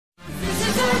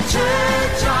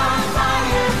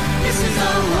is the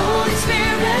Holy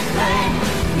Spirit flame.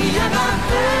 We have a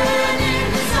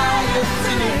burning desire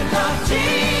to live up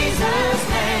Jesus'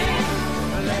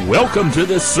 name. Welcome to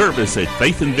this service at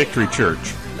Faith and Victory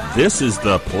Church. This is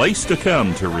the place to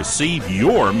come to receive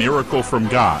your miracle from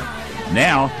God.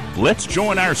 Now, let's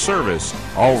join our service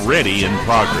already in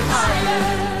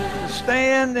progress.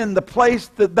 Stand in the place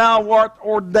that thou art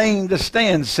ordained to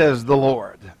stand, says the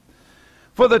Lord.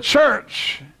 For the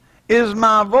church is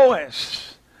my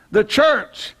voice. The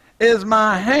church is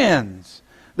my hands.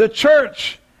 The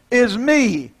church is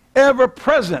me, ever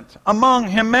present among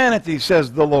humanity,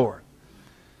 says the Lord.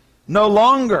 No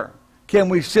longer can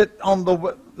we sit on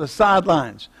the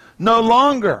sidelines. No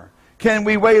longer can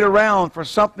we wait around for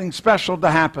something special to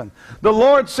happen. The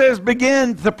Lord says,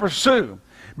 begin to pursue.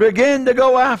 Begin to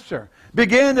go after.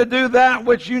 Begin to do that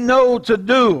which you know to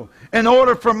do in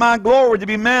order for my glory to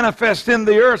be manifest in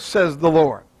the earth, says the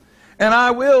Lord. And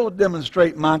I will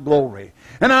demonstrate my glory.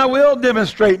 And I will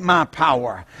demonstrate my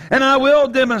power. And I will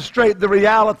demonstrate the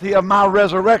reality of my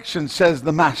resurrection, says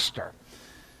the Master.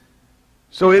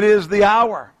 So it is the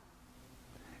hour.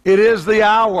 It is the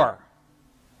hour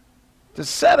to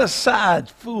set aside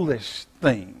foolish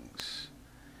things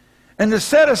and to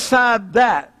set aside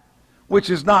that which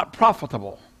is not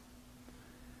profitable.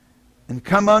 And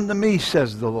come unto me,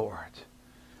 says the Lord.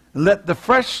 Let the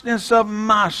freshness of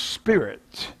my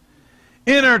spirit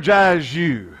energize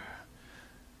you,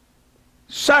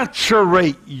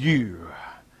 saturate you,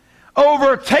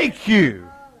 overtake you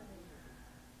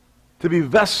to be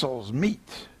vessels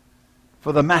meet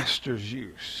for the Master's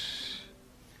use.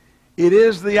 It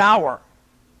is the hour.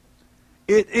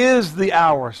 It is the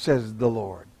hour, says the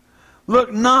Lord.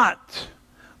 Look not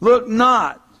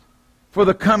for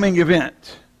the coming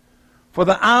event. For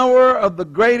the hour of the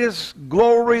greatest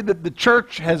glory that the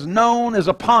church has known is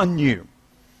upon you.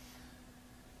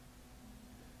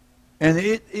 And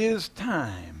it is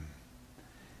time.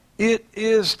 It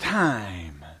is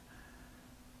time.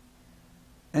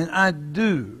 And I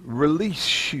do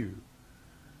release you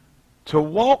to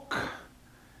walk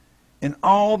in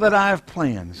all that I have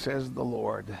planned, says the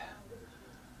Lord.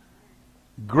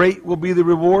 Great will be the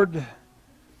reward.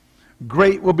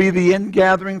 Great will be the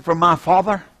ingathering from my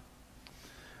Father.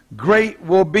 Great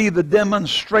will be the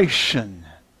demonstration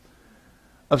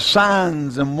of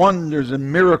signs and wonders and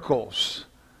miracles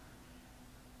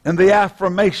and the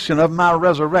affirmation of my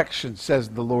resurrection, says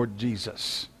the Lord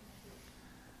Jesus.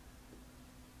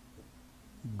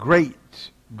 Great,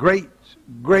 great,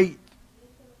 great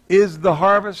is the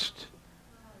harvest,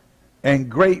 and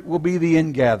great will be the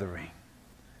ingathering,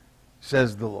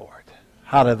 says the Lord.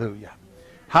 Hallelujah.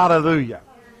 Hallelujah.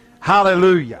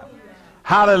 Hallelujah.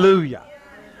 Hallelujah.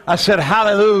 I said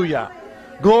hallelujah.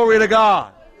 Glory to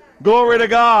God. Glory to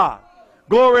God.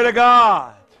 Glory to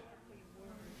God.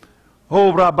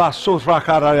 Oh,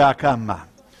 Rabasofrakarayakama.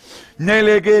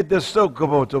 Nelegete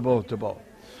sokobotobotobo.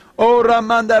 Oh,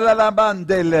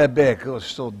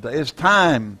 Ramandalabandelebeko. It's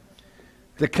time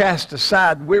to cast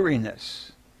aside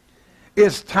weariness.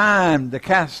 It's time to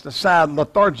cast aside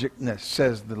lethargicness,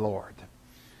 says the Lord.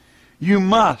 You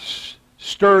must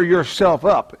stir yourself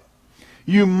up.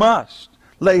 You must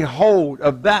lay hold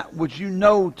of that which you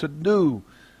know to do,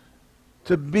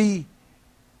 to be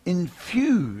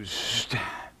infused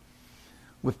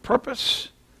with purpose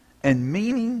and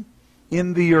meaning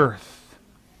in the earth.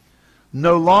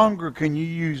 No longer can you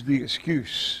use the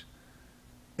excuse,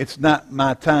 it's not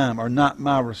my time or not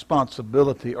my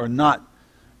responsibility or not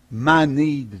my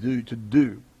need to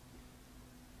do.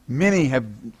 Many have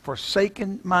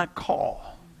forsaken my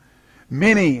call.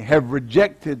 Many have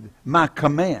rejected my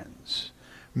commands.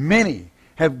 Many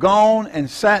have gone and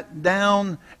sat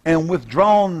down and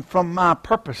withdrawn from my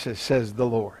purposes, says the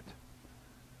Lord.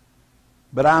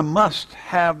 But I must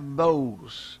have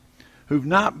those who've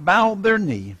not bowed their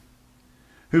knee,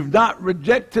 who've not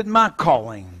rejected my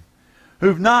calling,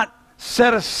 who've not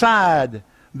set aside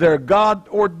their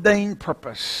God-ordained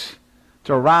purpose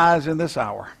to rise in this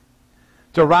hour,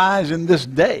 to rise in this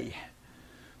day,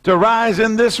 to rise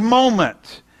in this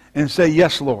moment and say,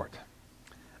 yes, Lord,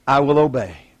 I will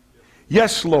obey.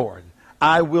 Yes, Lord,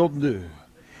 I will do.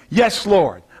 Yes,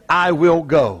 Lord, I will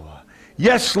go.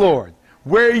 Yes, Lord,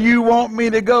 where you want me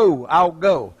to go, I'll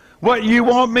go. What you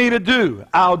want me to do,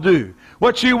 I'll do.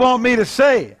 What you want me to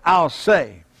say, I'll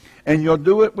say. And you'll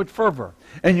do it with fervor.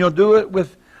 And you'll do it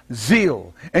with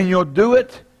zeal. And you'll do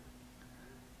it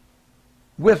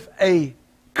with a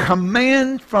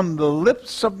command from the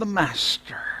lips of the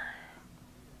Master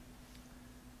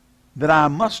that I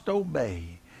must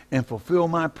obey and fulfill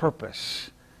my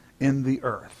purpose in the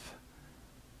earth.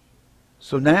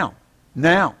 So now,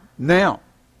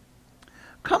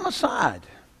 Come aside.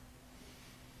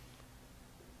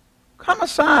 Come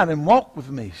aside and walk with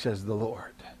me, says the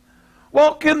Lord.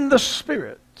 Walk in the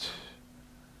Spirit.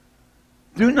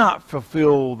 Do not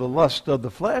fulfill the lust of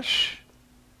the flesh,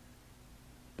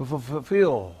 but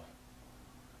fulfill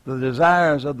the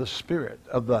desires of the Spirit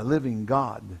of the living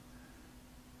God.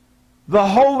 The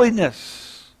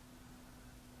holiness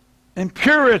and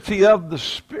purity of the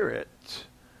Spirit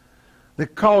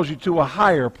that calls you to a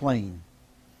higher plane,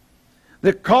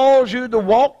 that calls you to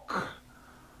walk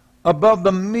above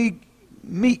the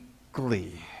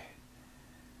meekly,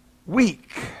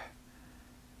 weak,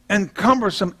 and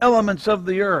cumbersome elements of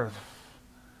the earth,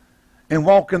 and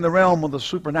walk in the realm of the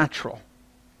supernatural.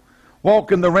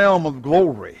 Walk in the realm of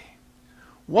glory.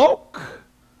 Walk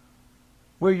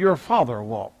where your Father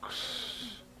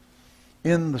walks,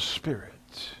 in the Spirit.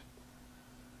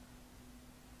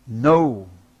 Know,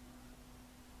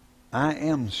 I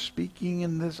am speaking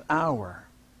in this hour,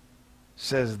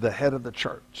 says the head of the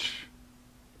church.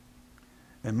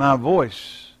 And my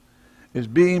voice is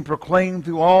being proclaimed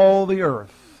through all the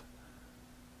earth.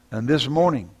 And this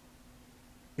morning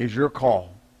is your call.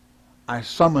 I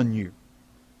summon you.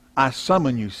 I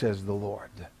summon you, says the Lord.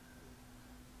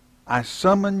 I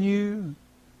summon you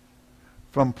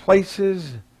from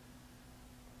places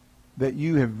that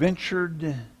you have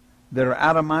ventured that are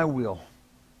out of my will.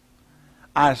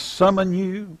 I summon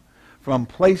you from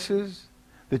places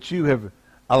that you have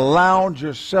allowed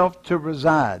yourself to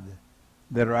reside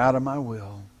that are out of my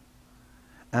will.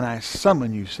 And I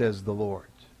summon you, says the Lord,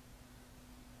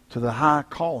 to the high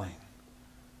calling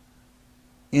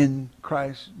in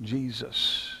Christ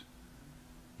Jesus.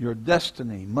 Your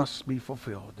destiny must be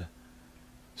fulfilled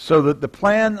so that the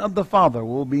plan of the Father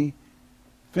will be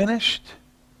finished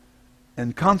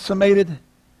and consummated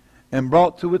and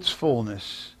brought to its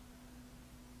fullness,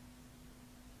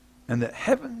 and that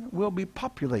heaven will be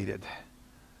populated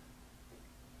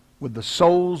with the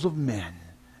souls of men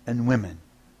and women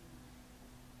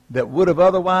that would have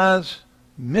otherwise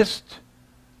missed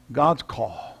God's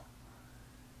call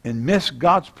and missed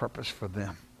God's purpose for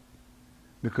them.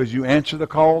 Because you answer the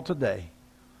call today.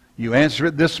 You answer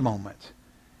it this moment.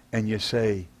 And you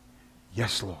say,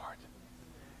 yes, Lord.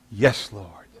 Yes,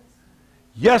 Lord.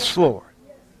 Yes, Lord.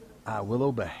 I will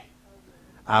obey.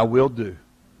 I will do.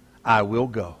 I will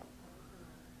go.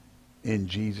 In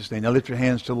Jesus' name. Now lift your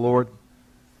hands to the Lord.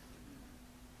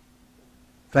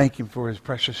 Thank Him for His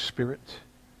precious Spirit.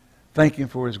 Thank Him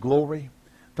for His glory.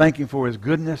 Thank Him for His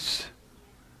goodness.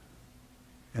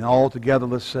 And all together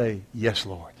let's say, yes,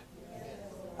 Lord.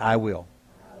 I will.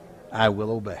 I will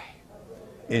obey.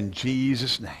 In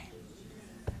Jesus' name.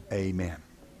 Amen.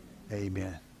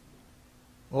 Amen.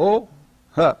 Oh,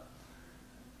 huh.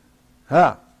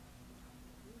 Huh.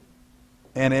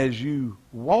 And as you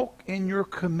walk in your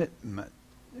commitment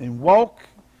and walk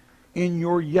in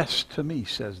your yes to me,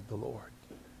 says the Lord,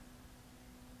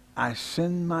 I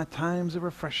send my times of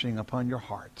refreshing upon your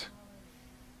heart.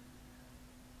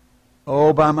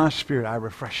 Oh, by my Spirit, I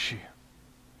refresh you.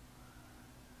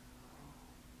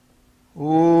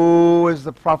 Oh, as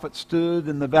the prophet stood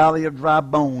in the valley of dry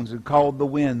bones and called the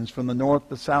winds from the north,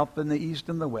 the south, and the east,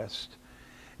 and the west,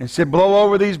 and said, blow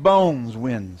over these bones,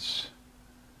 winds.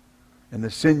 And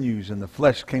the sinews and the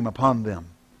flesh came upon them.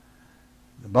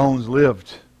 The bones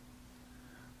lived.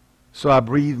 So I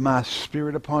breathe my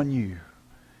Spirit upon you,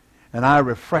 and I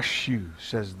refresh you,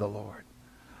 says the Lord.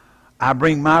 I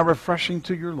bring my refreshing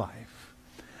to your life.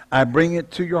 I bring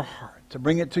it to your heart. I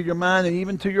bring it to your mind and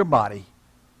even to your body.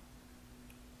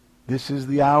 This is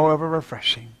the hour of a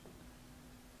refreshing.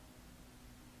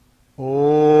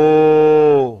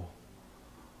 Oh,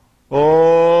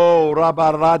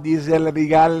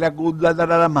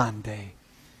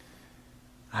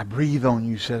 I breathe on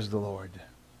you, says the Lord.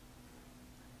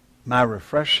 My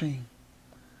refreshing,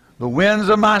 the winds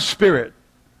of my Spirit,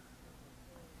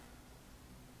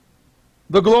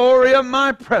 the glory of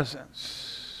my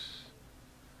presence,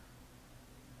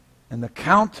 and the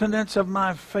countenance of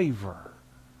my favor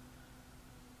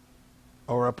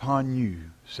are upon you,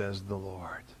 says the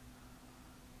Lord.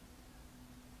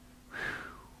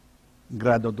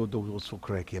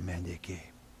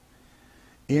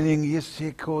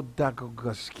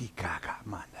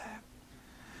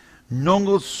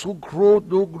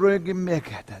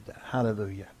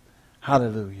 Hallelujah.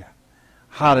 Hallelujah.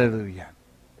 Hallelujah.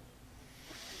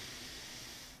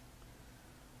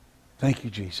 Thank you,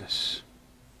 Jesus.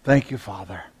 Thank you,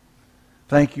 Father.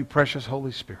 Thank you, precious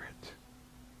Holy Spirit.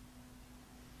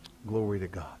 Glory to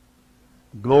God.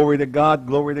 Glory to God,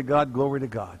 glory to God, glory to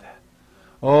God.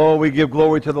 Oh, we give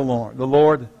glory to the Lord. The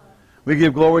Lord, we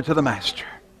give glory to the Master.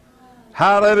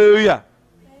 Hallelujah.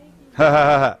 Ha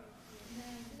ha ha.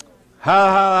 Ha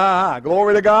ha ha.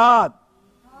 Glory to God.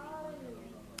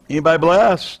 Anybody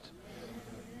blessed?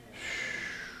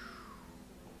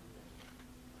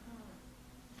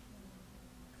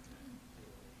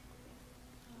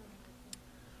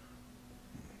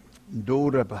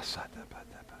 Dora basada.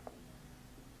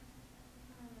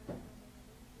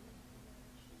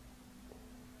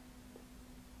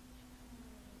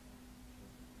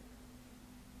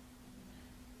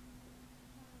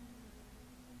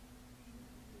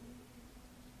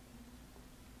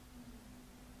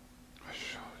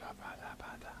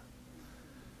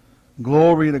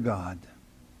 Glory to God.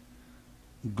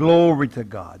 Glory to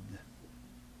God.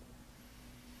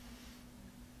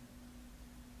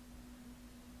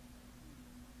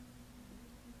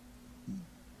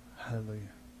 Hallelujah.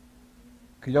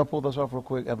 Can y'all pull this off real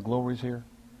quick? Have the glories here.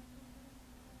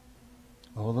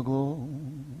 Oh, the glory.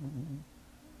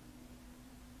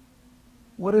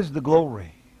 What is the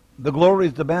glory? The glory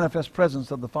is the manifest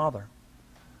presence of the Father.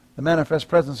 The manifest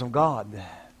presence of God.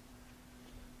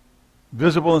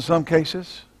 Visible in some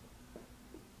cases.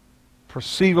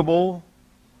 Perceivable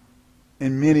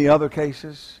in many other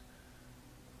cases.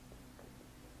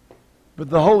 But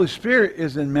the Holy Spirit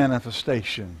is in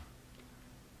manifestation.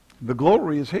 The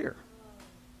glory is here.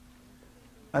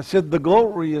 I said the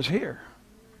glory is here.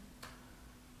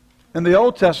 In the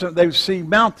Old Testament, they would see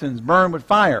mountains burned with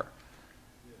fire.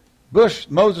 Bush,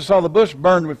 Moses saw the bush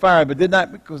burned with fire, but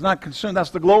was not consumed.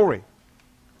 That's the glory.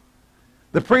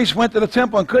 The priest went to the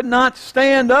temple and could not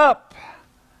stand up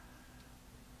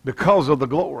because of the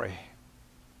glory.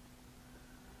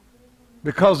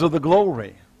 Because of the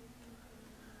glory.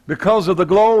 Because of the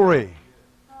glory.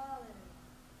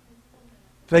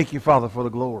 Thank you, Father, for the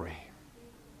glory.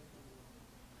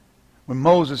 When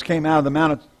Moses came out of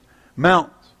the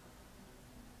mount,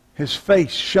 his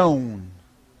face shone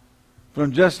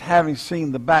from just having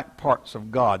seen the back parts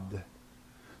of God.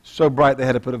 So bright they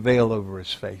had to put a veil over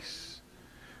his face.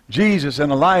 Jesus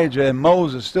and Elijah and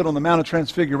Moses stood on the Mount of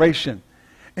Transfiguration.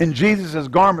 And Jesus'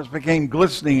 garments became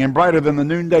glistening and brighter than the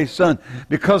noonday sun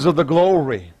because of the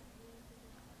glory.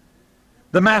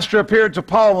 The Master appeared to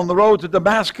Paul on the road to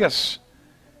Damascus.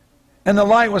 And the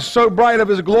light was so bright of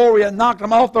his glory, it knocked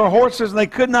them off their horses and they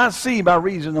could not see by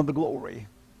reason of the glory.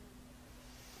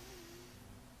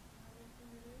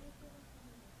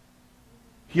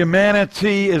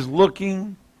 Humanity is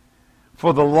looking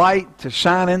for the light to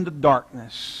shine into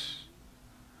darkness.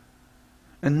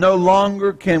 And no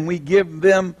longer can we give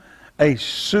them a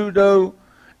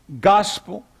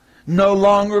pseudo-gospel. No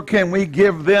longer can we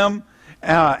give them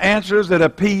answers that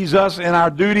appease us in our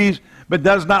duties, but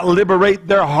does not liberate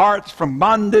their hearts from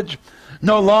bondage.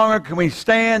 No longer can we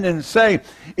stand and say,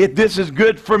 if this is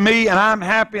good for me and I'm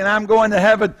happy and I'm going to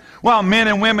heaven, while men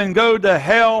and women go to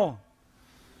hell.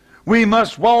 We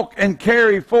must walk and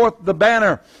carry forth the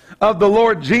banner of the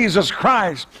Lord Jesus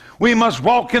Christ. We must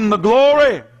walk in the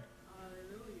glory.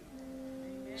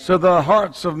 So the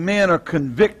hearts of men are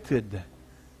convicted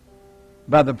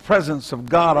by the presence of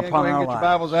God upon our lives. Get your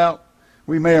Bibles out.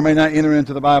 We may or may not enter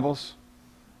into the Bibles.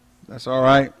 That's all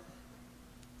right.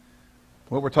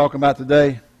 What we're talking about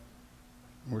today,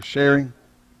 we're sharing,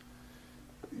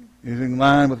 is in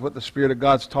line with what the Spirit of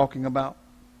God's talking about.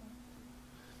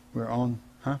 We're on,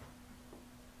 huh?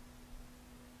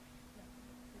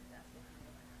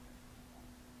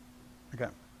 Okay.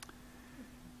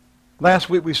 Last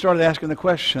week we started asking the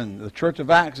question, the Church of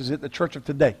Acts, is it the church of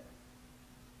today?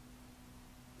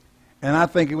 And I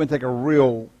think it would take a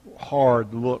real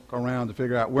hard look around to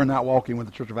figure out we're not walking when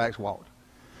the Church of Acts walked.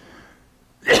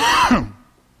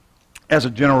 As a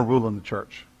general rule in the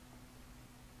church.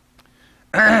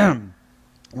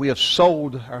 We have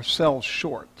sold ourselves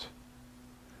short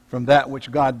from that which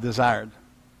God desired.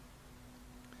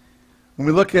 When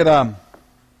we look at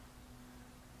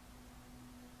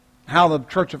how the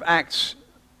Church of Acts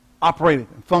operated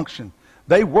and functioned,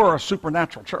 they were a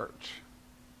supernatural church.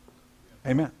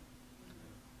 Amen.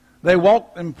 They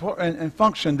walked and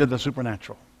functioned in the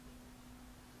supernatural.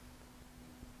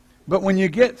 But when you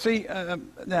get,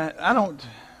 I'm not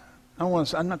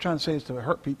trying to say this to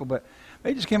hurt people, but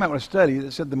they just came out with a study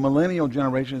that said the millennial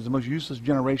generation is the most useless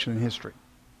generation in history.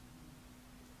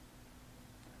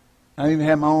 I even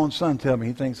had my own son tell me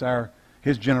he thinks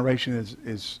his generation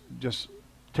is just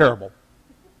terrible.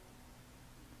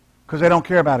 Because they don't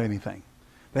care about anything.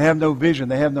 They have no vision.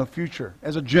 They have no future.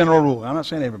 As a general rule. I'm not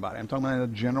saying everybody. I'm talking about in a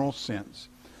general sense.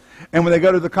 And when they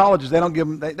go to the colleges, they don't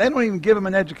even give them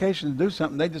an education to do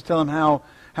something. They just tell them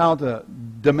how to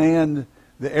demand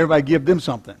that everybody give them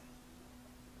something.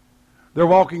 They're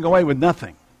walking away with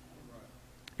nothing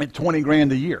at 20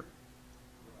 grand a year.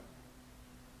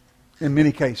 in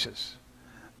many cases.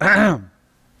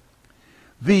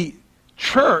 The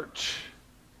church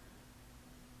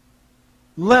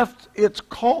left its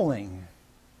calling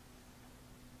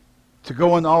to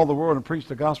go into all the world and preach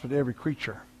the gospel to every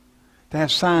creature, to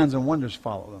have signs and wonders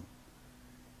follow them,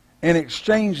 and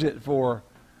exchanged it for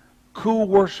cool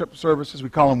worship services. We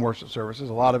call them worship services.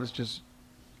 A lot of it's just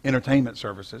entertainment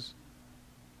services.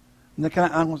 And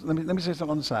let me say something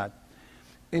on the side.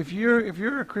 If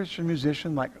you're a Christian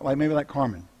musician, like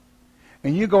Carmen,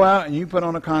 and you go out and you put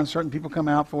on a concert and people come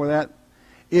out for that,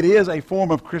 it is a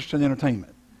form of Christian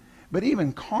entertainment. But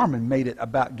even Carmen made it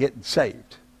about getting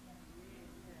saved.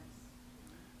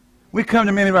 We come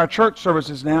to many of our church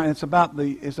services now, and it's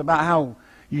about how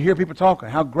you hear people talking,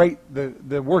 how great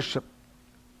the worship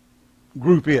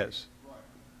group is.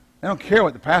 They don't care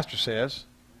what the pastor says,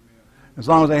 as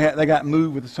long as they got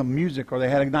moved with some music, or they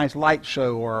had a nice light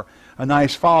show, or a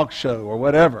nice fog show, or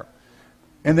whatever.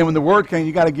 And then when the word came,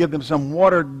 you got to give them some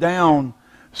watered down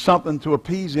something to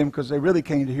appease them, because they really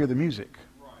came to hear the music.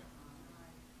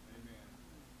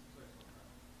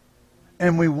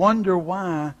 And we wonder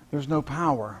why there's no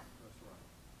power.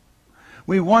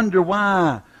 We wonder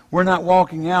why we're not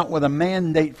walking out with a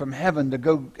mandate from heaven to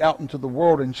go out into the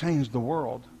world and change the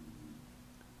world.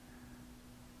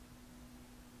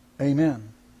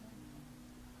 Amen.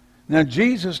 Now,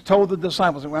 Jesus told the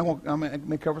disciples, I'm going to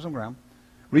recover some ground.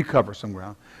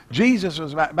 Jesus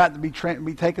was about to be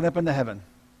taken up into heaven.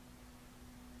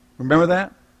 Remember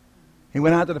that? He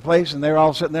went out to the place, and they were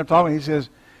all sitting there talking.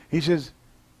 He says,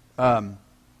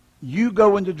 you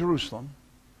go into Jerusalem,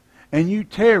 and you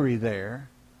tarry there,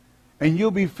 and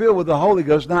you'll be filled with the Holy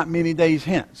Ghost not many days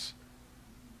hence.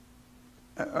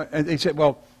 And they said,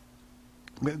 well,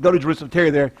 go to Jerusalem, tarry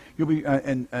there, you'll be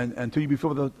and until you be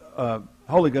filled with the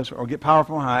Holy Ghost, or get power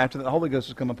from on high. After the Holy Ghost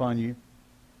has come upon you,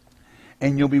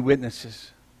 and you'll be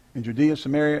witnesses in Judea,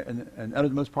 Samaria, and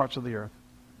uttermost parts of the earth.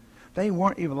 They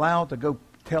weren't even allowed to go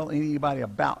tell anybody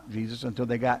about Jesus until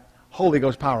they got Holy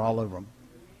Ghost power all over them,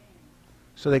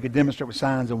 so they could demonstrate with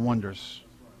signs and wonders.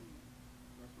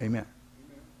 Amen.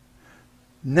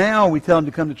 Now we tell them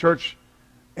to come to church,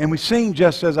 and we sing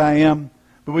Just As I Am,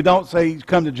 but we don't say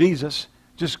come to Jesus.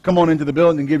 Just come on into the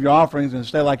building and give your offerings and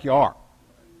stay like you are.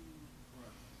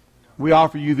 We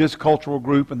offer you this cultural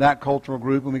group and that cultural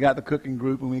group, and we got the cooking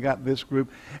group, and we got this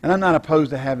group. And I'm not opposed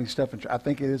to having stuff in church. I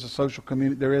think it is a social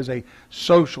community. There is a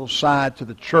social side to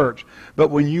the church. But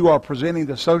when you are presenting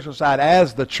the social side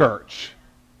as the church,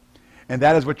 and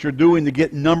that is what you're doing to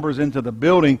get numbers into the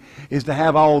building, is to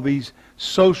have all these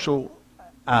social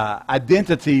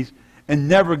identities and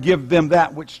never give them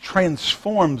that which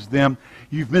transforms them,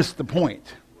 you've missed the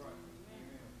point.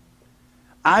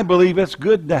 I believe it's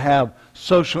good to have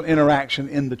social interaction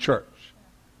in the church.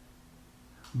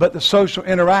 But the social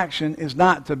interaction is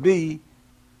not to be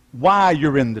why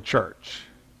you're in the church.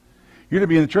 You're to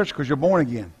be in the church because you're born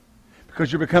again,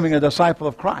 because you're becoming a disciple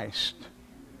of Christ.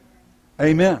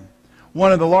 Amen.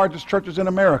 One of the largest churches in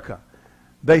America,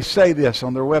 they say this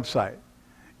on their website: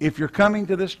 if you're coming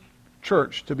to this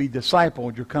church to be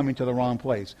discipled, you're coming to the wrong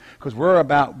place, because we're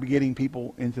about getting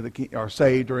people into the or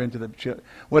saved or into the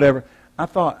whatever. I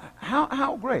thought,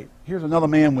 how great. Here's another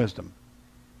man wisdom.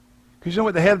 Because you know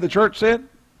what the head of the church said?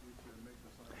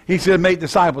 He said, make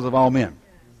disciples of all men.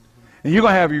 And you're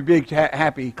going to have your big,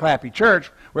 happy, clappy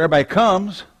church where everybody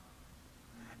comes,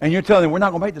 and you're telling them, we're not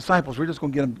going to make disciples. We're just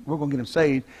going to get them. We're going to get them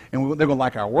saved, and they're going to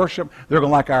like our worship. They're going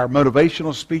to like our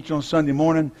motivational speech on Sunday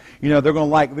morning. You know, they're going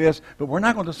to like this, but we're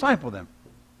not going to disciple them.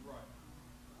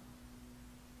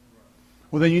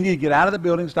 Well, then you need to get out of the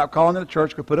building, stop calling it a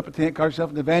church, go put up a tent, call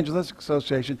yourself an evangelistic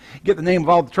association, get the name of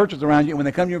all the churches around you, and when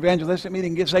they come to your evangelistic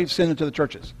meeting, get saved, send them to the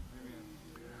churches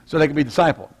so they can be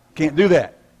discipled. Can't do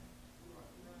that.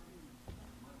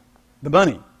 The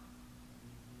money.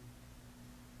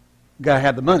 Got to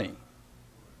have the money.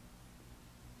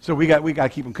 So we got to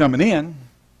keep them coming in,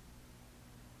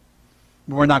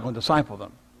 but we're not going to disciple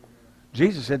them.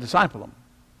 Jesus said disciple them.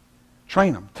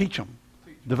 Train them, teach them,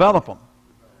 develop them.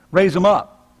 Raise them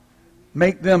up.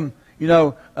 Make them,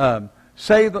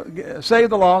 save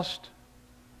the lost,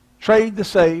 trade the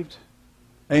saved,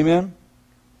 amen,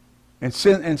 and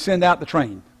send out the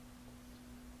trained.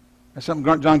 That's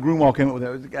something John Grunwald came up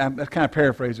with. That's kind of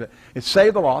paraphrase it. It's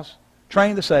save the lost,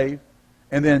 train the saved,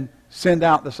 and then send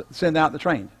out the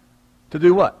trained. To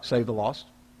do what? Save the lost.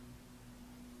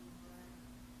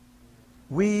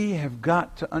 We have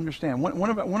got to understand one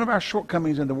of our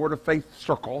shortcomings in the Word of Faith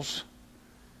circles.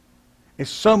 It's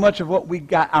so much of what we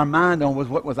got our mind on was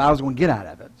what I was going to get out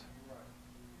of it.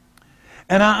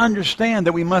 And I understand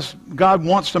that God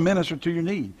wants to minister to your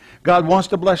need. God wants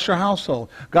to bless your household.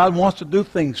 God wants to do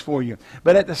things for you.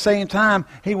 But at the same time,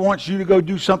 He wants you to go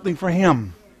do something for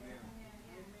Him.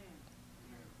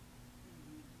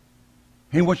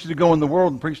 He wants you to go in the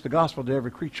world and preach the gospel to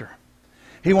every creature.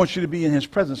 He wants you to be in His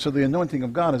presence so the anointing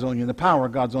of God is on you, and the power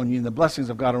of God's on you, and the blessings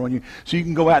of God are on you, so you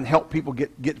can go out and help people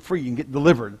get free and get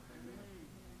delivered.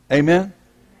 Amen?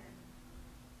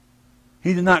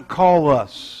 He did not call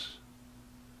us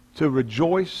to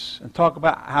rejoice and talk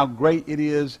about how great it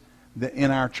is that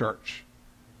in our church.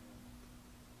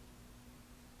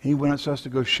 He wants us to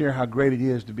go share how great it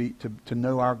is to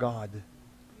know our God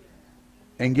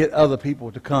and get other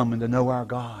people to come and to know our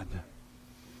God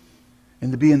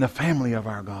and to be in the family of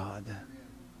our God,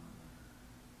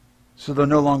 so they're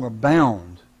no longer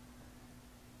bound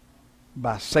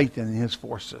by Satan and his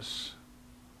forces.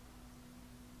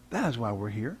 That is why we're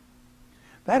here.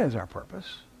 That is our purpose.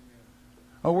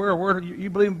 Oh, you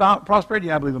believe in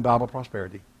prosperity? I believe in Bible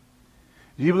prosperity.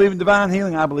 Do you believe in divine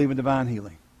healing? I believe in divine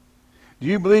healing. Do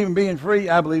you believe in being free?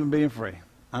 I believe in being free.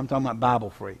 I'm talking about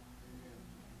Bible free.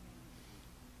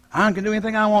 I can do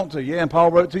anything I want to. Yeah, and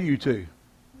Paul wrote to you too.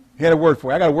 He had a word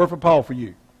for you. I got a word for Paul for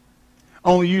you.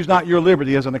 Only use not your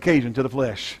liberty as an occasion to the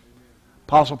flesh.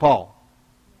 Apostle Paul.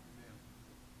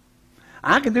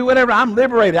 I can do whatever. I'm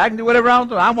liberated. I can do whatever I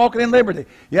want to. I'm walking in liberty.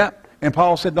 Yeah. And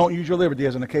Paul said, don't use your liberty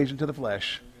as an occasion to the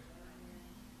flesh.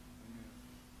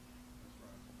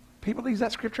 People use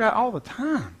that scripture out all the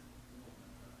time.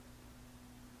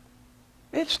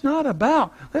 It's not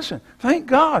about, listen, thank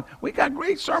God, we got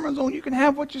great sermons on You Can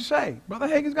Have What You Say. Brother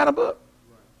Hagin's got a book.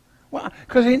 Why?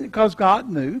 Because God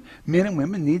knew men and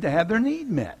women need to have their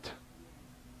need met.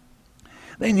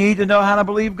 They need to know how to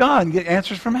believe God and get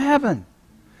answers from heaven.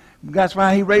 That's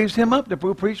why He raised him up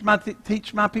to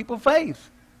teach my people faith.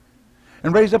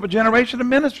 And raised up a generation of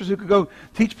ministers who could go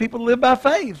teach people to live by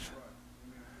faith.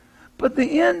 But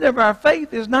the end of our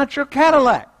faith is not your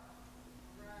Cadillac.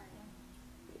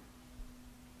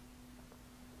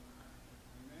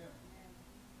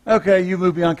 Okay, you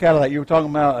moved beyond Cadillac. You were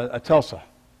talking about a Tesla.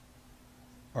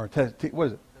 Or what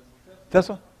is it?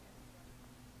 Tesla?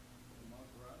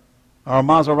 Or a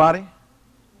Maserati?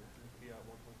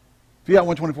 Fiat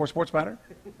 124 Sports Spider.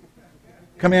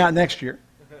 Coming out next year.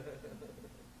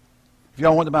 If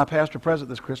y'all want to buy a pastor present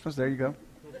this Christmas, there you go.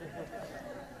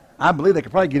 I believe they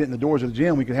could probably get it in the doors of the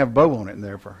gym. We could have a bow on it in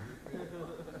there for.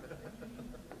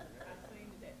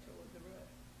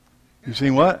 You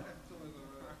seen what?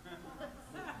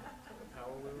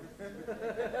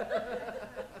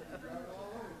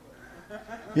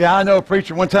 Yeah, I know a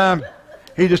preacher one time,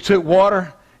 he just took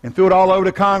water and threw it all over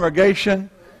the congregation,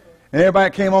 and everybody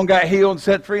that came on got healed and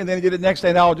set free, and then he did it the next day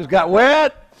and they all just got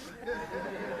wet.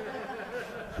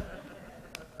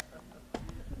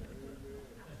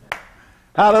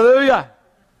 Hallelujah.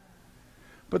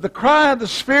 But the cry of the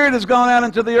Spirit has gone out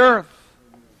into the earth.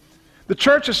 The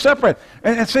church is separate.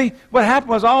 And see, what happened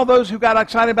was all those who got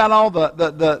excited about all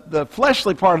the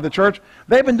fleshly part of the church,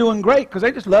 they've been doing great because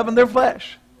they're just loving their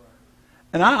flesh.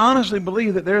 And I honestly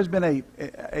believe that there's been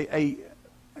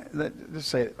let's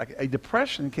say it, like a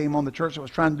depression came on the church that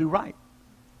was trying to do right.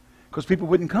 Because people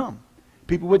wouldn't come.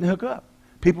 People wouldn't hook up.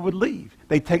 People would leave.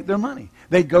 They'd take their money.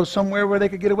 They'd go somewhere where they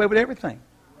could get away with everything.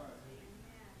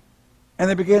 And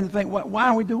they began to think, why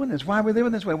are we doing this? Why are we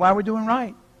living this way? Why are we doing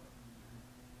right?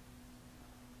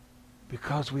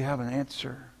 Because we have an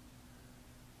answer.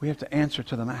 We have to answer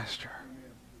to the Master.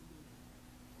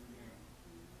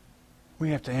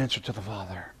 We have to answer to the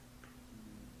Father.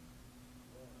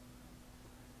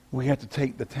 We have to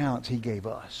take the talents He gave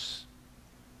us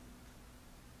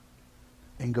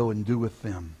and go and do with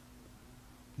them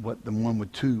what the one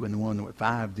with 2 and the one with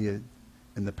 5 did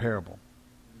in the parable.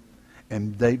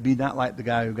 And they be not like the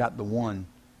guy who got the 1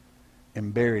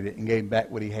 and buried it and gave back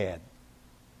what he had.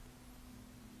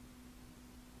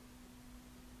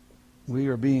 We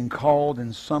are being called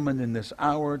and summoned in this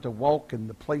hour to walk in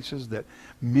the places that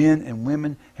men and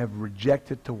women have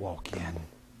rejected to walk in.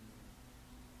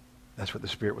 That's what the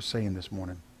Spirit was saying this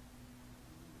morning.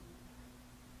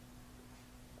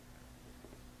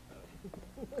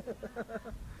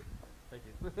 Thank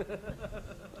you. They're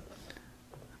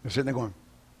sitting there going,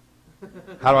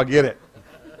 how do I get it?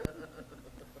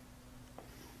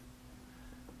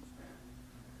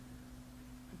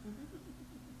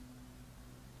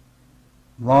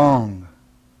 Long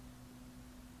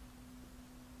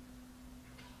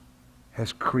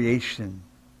has creation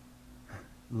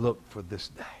looked for this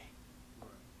day.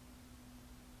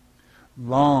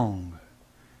 Long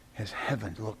has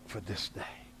heaven looked for this day.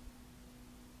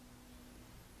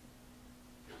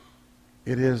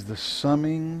 It is the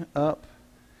summing up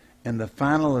and the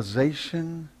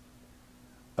finalization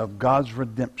of God's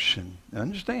redemption. Now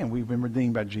understand, we've been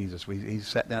redeemed by Jesus. He's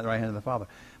sat down at the right hand of the Father.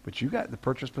 But you got the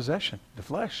purchased possession, the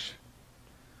flesh.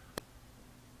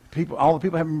 People, all the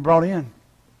people haven't been brought in.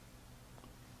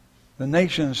 The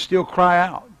nations still cry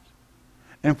out.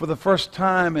 And for the first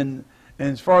time, and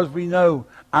as far as we know,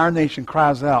 our nation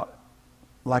cries out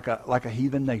like a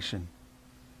heathen nation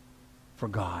for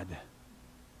God.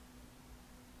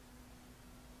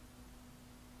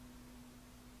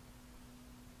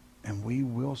 And we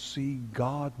will see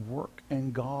God work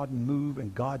and God move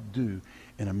and God do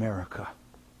in America.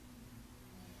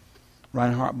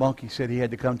 Reinhard Bonnke said he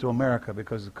had to come to America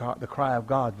because the cry of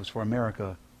God was for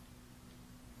America.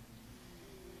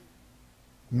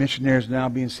 Missionaries are now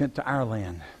being sent to our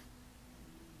land.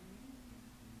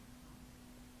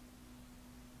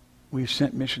 We've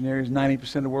sent missionaries.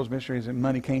 90% of the world's missionaries and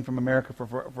money came from America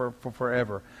for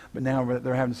forever. But now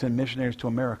they're having to send missionaries to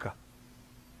America.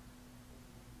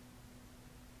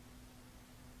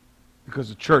 Because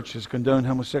the church has condoned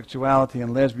homosexuality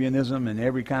and lesbianism and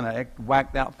every kind of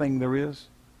whacked out thing there is.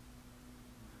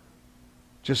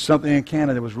 Just something in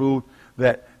Canada was ruled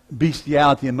that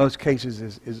bestiality in most cases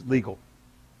is legal.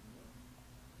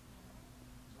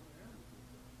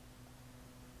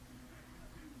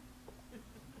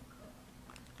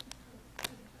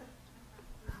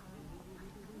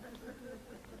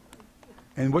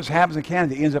 And what happens in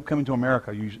Canada ends up coming to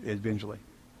America eventually.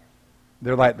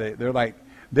 They're like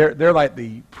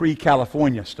the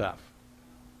pre-California stuff.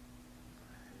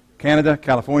 Canada,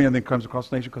 California, and then comes across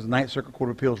the nation because the Ninth Circuit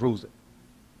Court of Appeals rules it.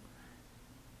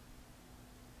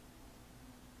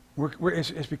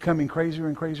 It's becoming crazier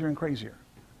and crazier and crazier.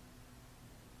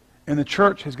 And the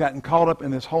church has gotten caught up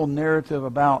in this whole narrative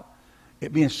about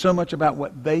it being so much about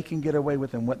what they can get away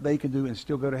with and what they can do and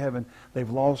still go to heaven. They've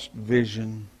lost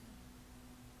vision.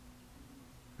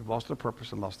 They've lost their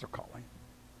purpose and lost their calling.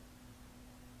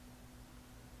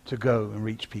 To go and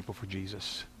reach people for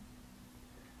Jesus.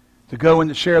 To go and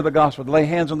to share the gospel. To lay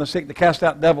hands on the sick. To cast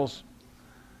out devils.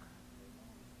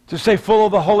 To stay full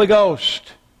of the Holy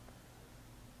Ghost.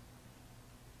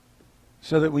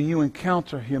 So that when you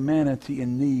encounter humanity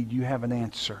in need, you have an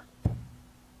answer.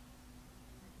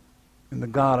 And the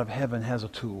God of heaven has a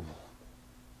tool.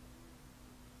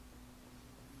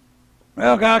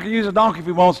 Well, God can use a donkey if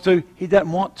he wants to. He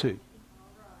doesn't want to.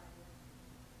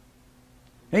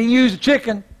 He can use the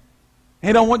chicken.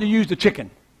 He don't want to use the chicken.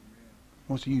 He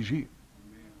wants to use you.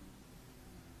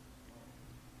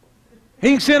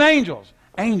 He can send angels.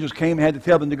 Angels came and had to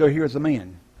tell them to go here as a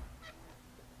man.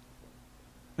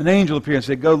 An angel appeared and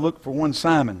said, go look for one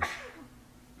Simon.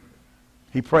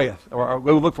 He prayeth. Or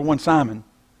go look for one Simon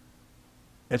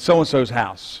at so-and-so's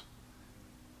house.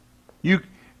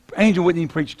 Angel wouldn't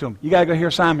even preach to him. You got to go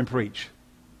hear Simon preach.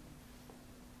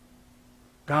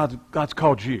 God's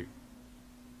called you.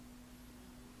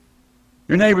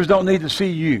 Your neighbors don't need to see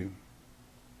you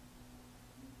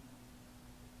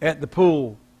at the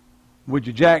pool with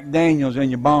your Jack Daniels and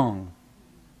your bong.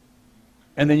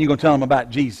 And then you're going to tell them about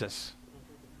Jesus.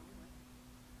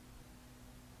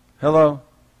 Hello?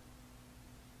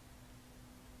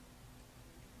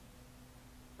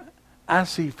 I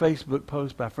see Facebook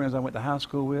posts by friends I went to high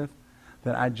school with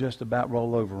that I just about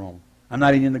roll over on. I'm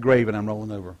not even in the grave and I'm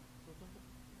rolling over.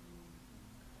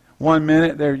 One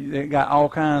minute they got all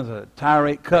kinds of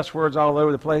tirade cuss words all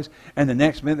over the place, and the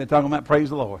next minute they're talking about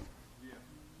praise the Lord.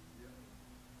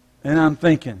 And I'm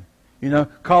thinking,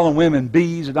 calling women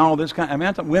bees and all this kind.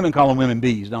 I'm talking women calling women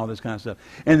bees and all this kind of stuff.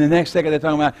 And the next second they're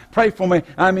talking about pray for me.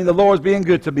 The Lord's being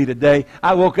good to me today.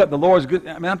 I woke up, the Lord's good.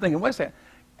 I'm thinking, what's that?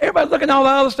 Everybody's looking at all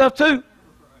that other stuff too.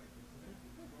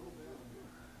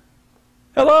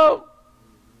 Hello?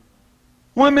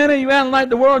 One minute you act like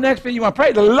the world, next minute you want to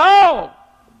pray the Lord.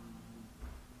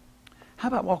 How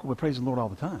about walking with praise the Lord all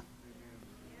the time?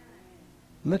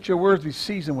 Let your words be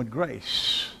seasoned with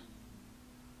grace.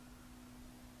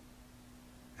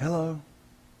 Hello?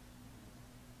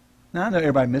 Now I know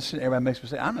everybody misses it, everybody makes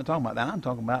mistakes. I'm not talking about that. I'm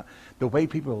talking about the way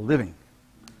people are living.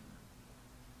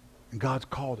 And God's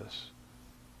called us.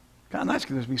 Kind of nice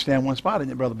because we stand one spot,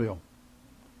 isn't it, Brother Bill?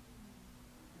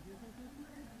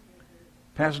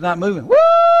 Pastor's not moving. Woo!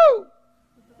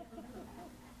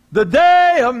 The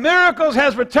day of miracles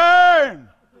has returned.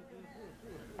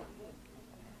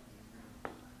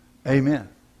 Amen.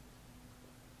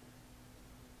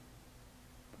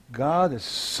 God is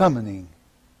summoning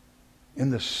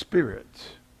in the Spirit.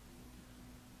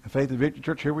 The Faith and Victory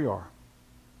Church, here we are.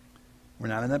 We're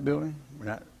not in that building. We're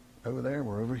not over there.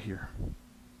 We're over here.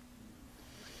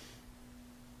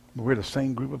 But we're the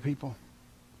same group of people.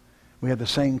 We have the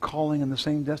same calling and the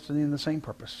same destiny and the same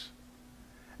purpose.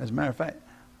 As a matter of fact,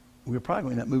 we're probably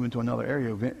going to end up moving to another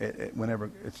area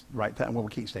whenever it's the right time. Well,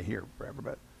 we can't stay here forever,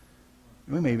 but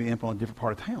we may be in on a different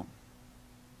part of town.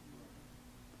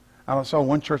 I saw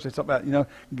one church, they talked about,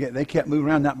 they kept moving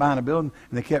around, not buying a building,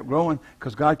 and they kept growing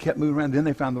because God kept moving around. Then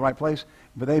they found the right place,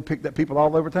 but they picked up people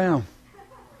all over town.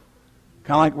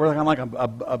 We're kind of like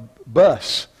a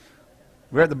bus.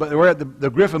 We're at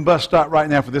the Griffin bus stop right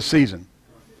now for this season.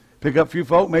 Pick up a few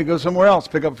folk, maybe go somewhere else.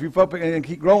 Pick up a few folk and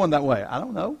keep growing that way. I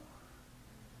don't know.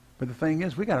 But the thing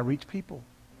is, we got to reach people.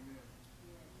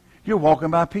 You're walking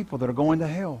by people that are going to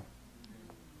hell.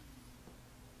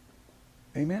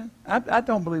 Amen. I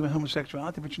don't believe in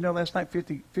homosexuality, but last night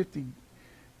 50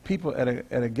 people at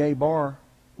a gay bar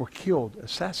were killed,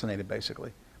 assassinated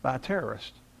basically, by a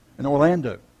terrorist in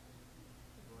Orlando.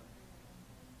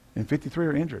 And 53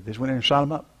 are injured. They just went in and shot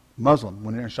them up. Muslim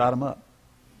went in there and shot them up.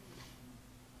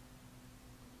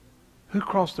 Who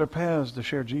crossed their paths to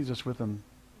share Jesus with them?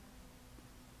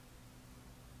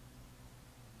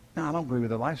 No, I don't agree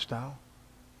with their lifestyle.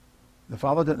 The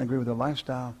Father doesn't agree with their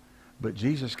lifestyle. But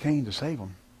Jesus came to save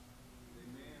them.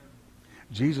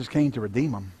 Jesus came to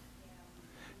redeem them.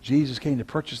 Jesus came to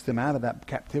purchase them out of that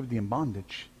captivity and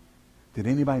bondage. Did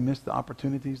anybody miss the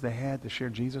opportunities they had to share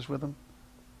Jesus with them?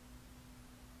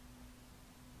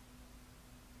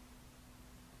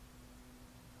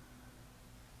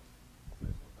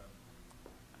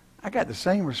 I got the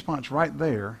same response right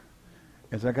there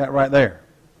as I got right there.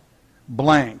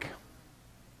 Blank.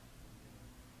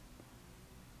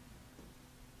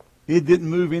 It didn't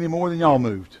move any more than y'all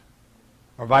moved,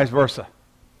 or vice versa.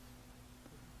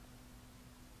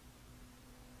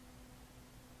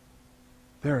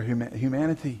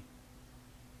 Humanity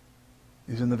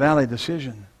is in the valley of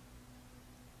decision.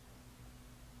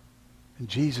 And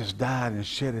Jesus died and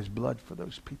shed his blood for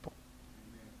those people.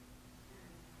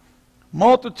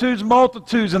 Multitudes,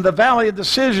 multitudes in the valley of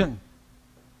decision.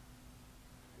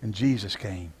 And Jesus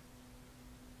came.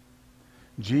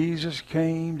 Jesus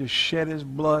came to shed his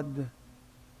blood.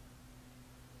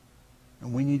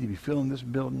 And we need to be filling this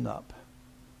building up.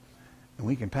 And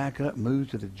we can pack up, move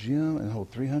to the gym, and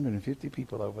hold 350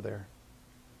 people over there.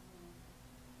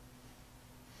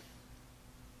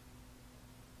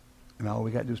 And all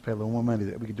we got to do is pay a little more money.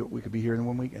 That we could be here in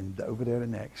 1 week and over there the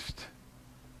next.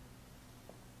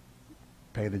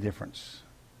 Pay the difference.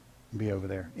 And be over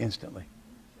there instantly.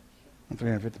 And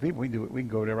 350 people, we can do it. We can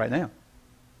go over there right now.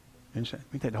 We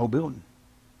can take the whole building.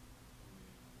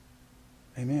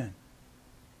 Amen.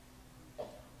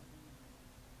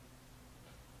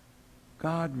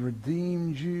 God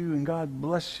redeems you, and God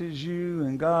blesses you,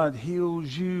 and God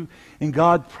heals you, and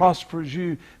God prospers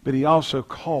you, but he also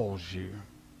calls you.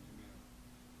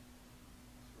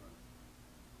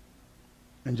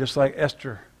 And just like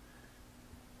Esther,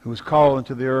 who was called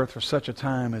into the earth for such a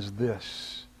time as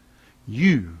this,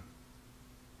 you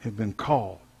have been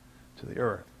called to the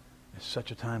earth at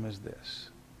such a time as this.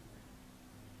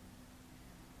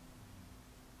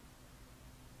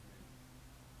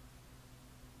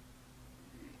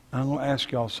 I'm going to ask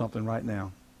y'all something right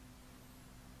now.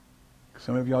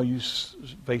 Some of y'all use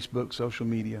Facebook, social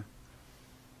media.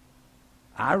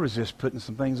 I resist putting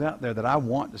some things out there that I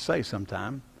want to say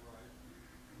sometime,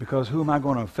 because who am I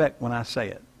going to affect when I say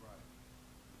it?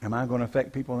 Am I going to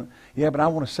affect people? Yeah, but I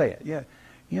want to say it. Yeah.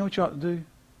 You know what you ought to do?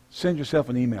 Send yourself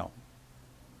an email.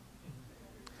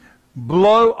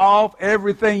 Blow off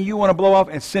everything you want to blow off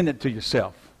and send it to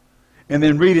yourself. And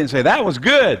then read it and say, that was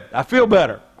good. I feel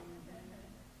better.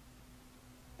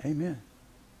 Amen.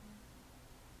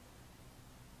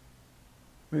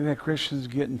 We've had Christians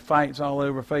getting fights all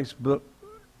over Facebook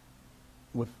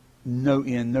with no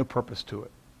end, no purpose to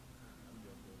it.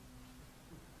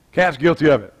 Cat's guilty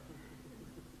of it.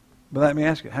 But let me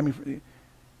ask you, how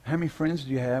many friends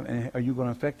do you have, and are you going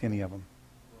to affect any of them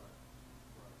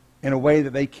in a way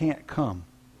that they can't come?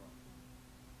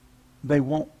 They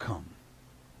won't come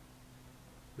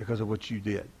because of what you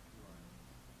did.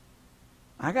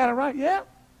 I got it right, yeah.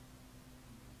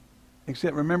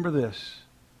 Except remember this,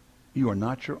 you are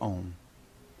not your own.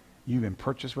 You've been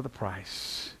purchased with a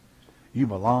price. You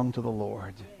belong to the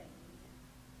Lord.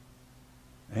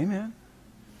 Amen.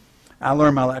 I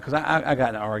learned my life, because I got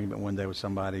in an argument one day with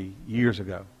somebody years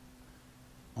ago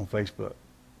on Facebook.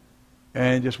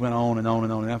 And it just went on and on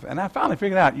and on. And I finally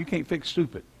figured out, you can't fix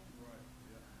stupid.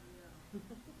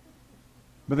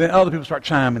 But then other people start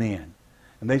chiming in.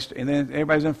 And then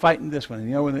everybody's in fighting this one.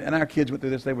 And, and our kids went through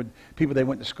this. People they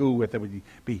went to school with, they would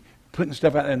be putting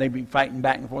stuff out there, and they'd be fighting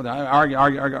back and forth. Argue.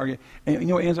 And you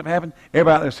know what ends up happening?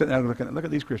 Everybody out there sitting there looking, look at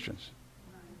these Christians.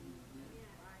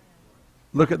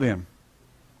 Look at them.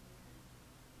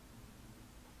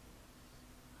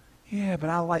 Yeah,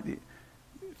 but I like it.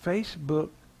 Facebook,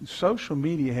 social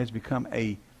media has become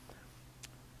a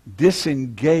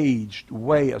disengaged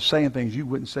way of saying things you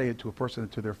wouldn't say it to a person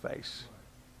to their face.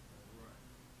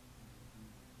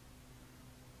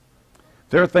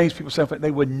 There are things people say they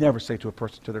would never say to a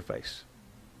person to their face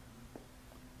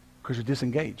because you're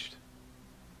disengaged.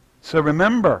 So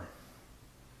remember,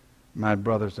 my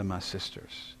brothers and my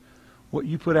sisters, what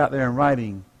you put out there in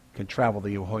writing can travel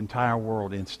the whole entire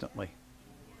world instantly.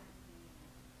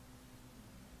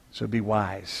 So be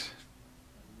wise.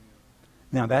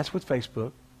 Now that's with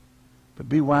Facebook, but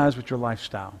be wise with your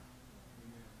lifestyle.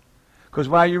 Because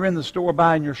while you're in the store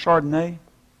buying your Chardonnay,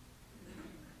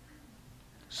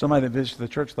 somebody that visited the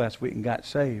church last week and got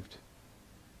saved,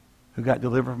 who got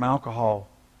delivered from alcohol,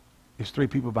 is 3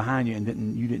 people behind you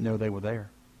and you didn't know they were there.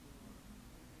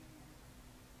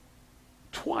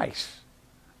 Twice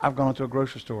I've gone to a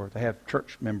grocery store to have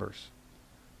church members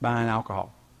buying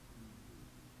alcohol.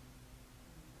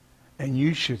 And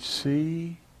you should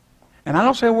see, and I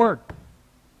don't say a word.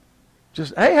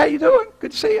 Just, hey, how you doing?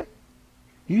 Good to see you.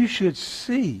 You should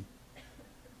see.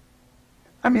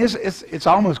 I mean, it's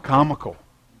almost comical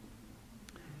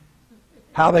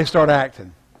how they start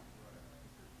acting.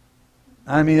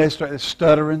 I mean, they start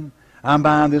stuttering. I'm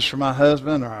buying this for my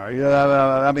husband. Or,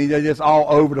 I mean, they're just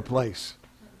all over the place.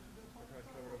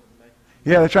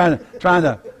 Yeah, they're trying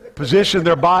to position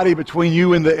their body between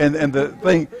you and the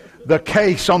thing, the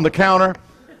case on the counter.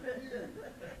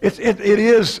 It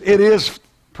is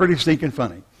pretty stinking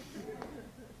funny.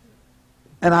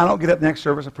 And I don't get up next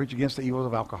service and preach against the evils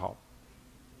of alcohol.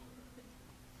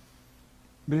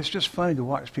 But it's just funny to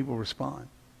watch people respond.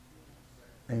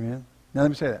 Amen. Now let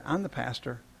me say that. I'm the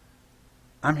pastor.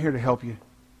 I'm here to help you.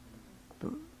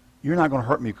 But you're not going to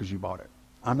hurt me because you bought it.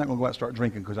 I'm not going to go out and start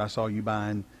drinking because I saw you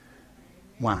buying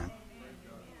wine.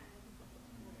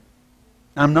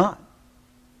 I'm not.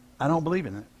 I don't believe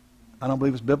in it. I don't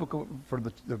believe it's biblical for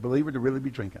the believer to really be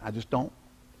drinking. I just don't.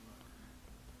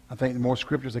 I think the more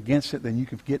scriptures against it than you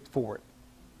can get for it.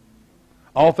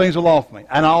 All things are lawful,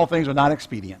 and all things are not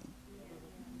expedient.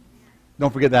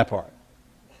 Don't forget that part.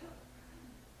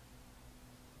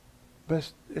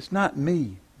 But it's not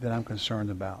me that I'm concerned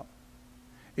about.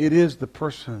 It is the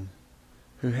person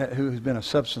who has been a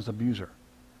substance abuser,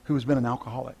 who has been an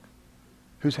alcoholic,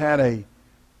 who's had a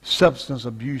substance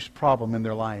abuse problem in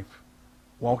their life,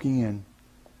 walking in,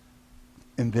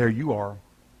 and there you are,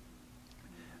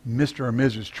 Mr. or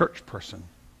Mrs. Church person,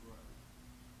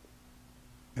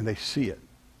 and they see it.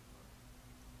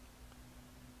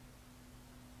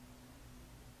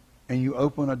 And you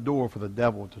open a door for the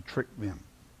devil to trick them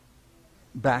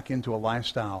back into a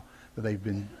lifestyle that they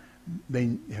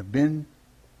have been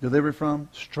delivered from,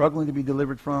 struggling to be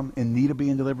delivered from, in need of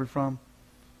being delivered from.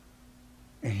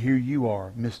 And here you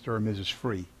are, Mr. or Mrs.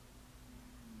 Free.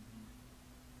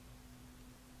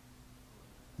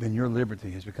 Then your liberty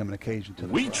has become an occasion to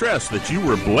the We trust that you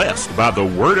were blessed by the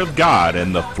Word of God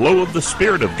and the flow of the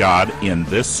Spirit of God in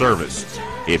this service.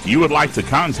 If you would like to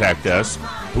contact us,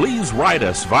 please write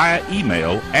us via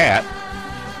email at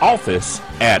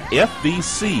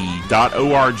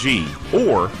office@fvc.org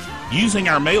or using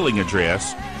our mailing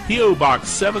address, P.O. Box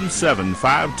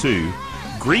 7752,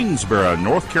 Greensboro,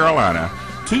 North Carolina,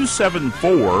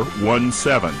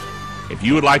 27417. If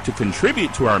you would like to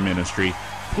contribute to our ministry,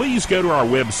 please go to our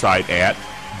website at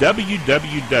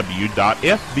www.fvc.org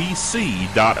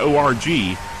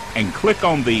and click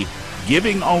on the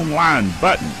Giving Online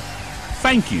button.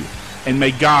 Thank you, and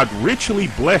may God richly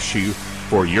bless you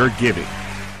for your giving.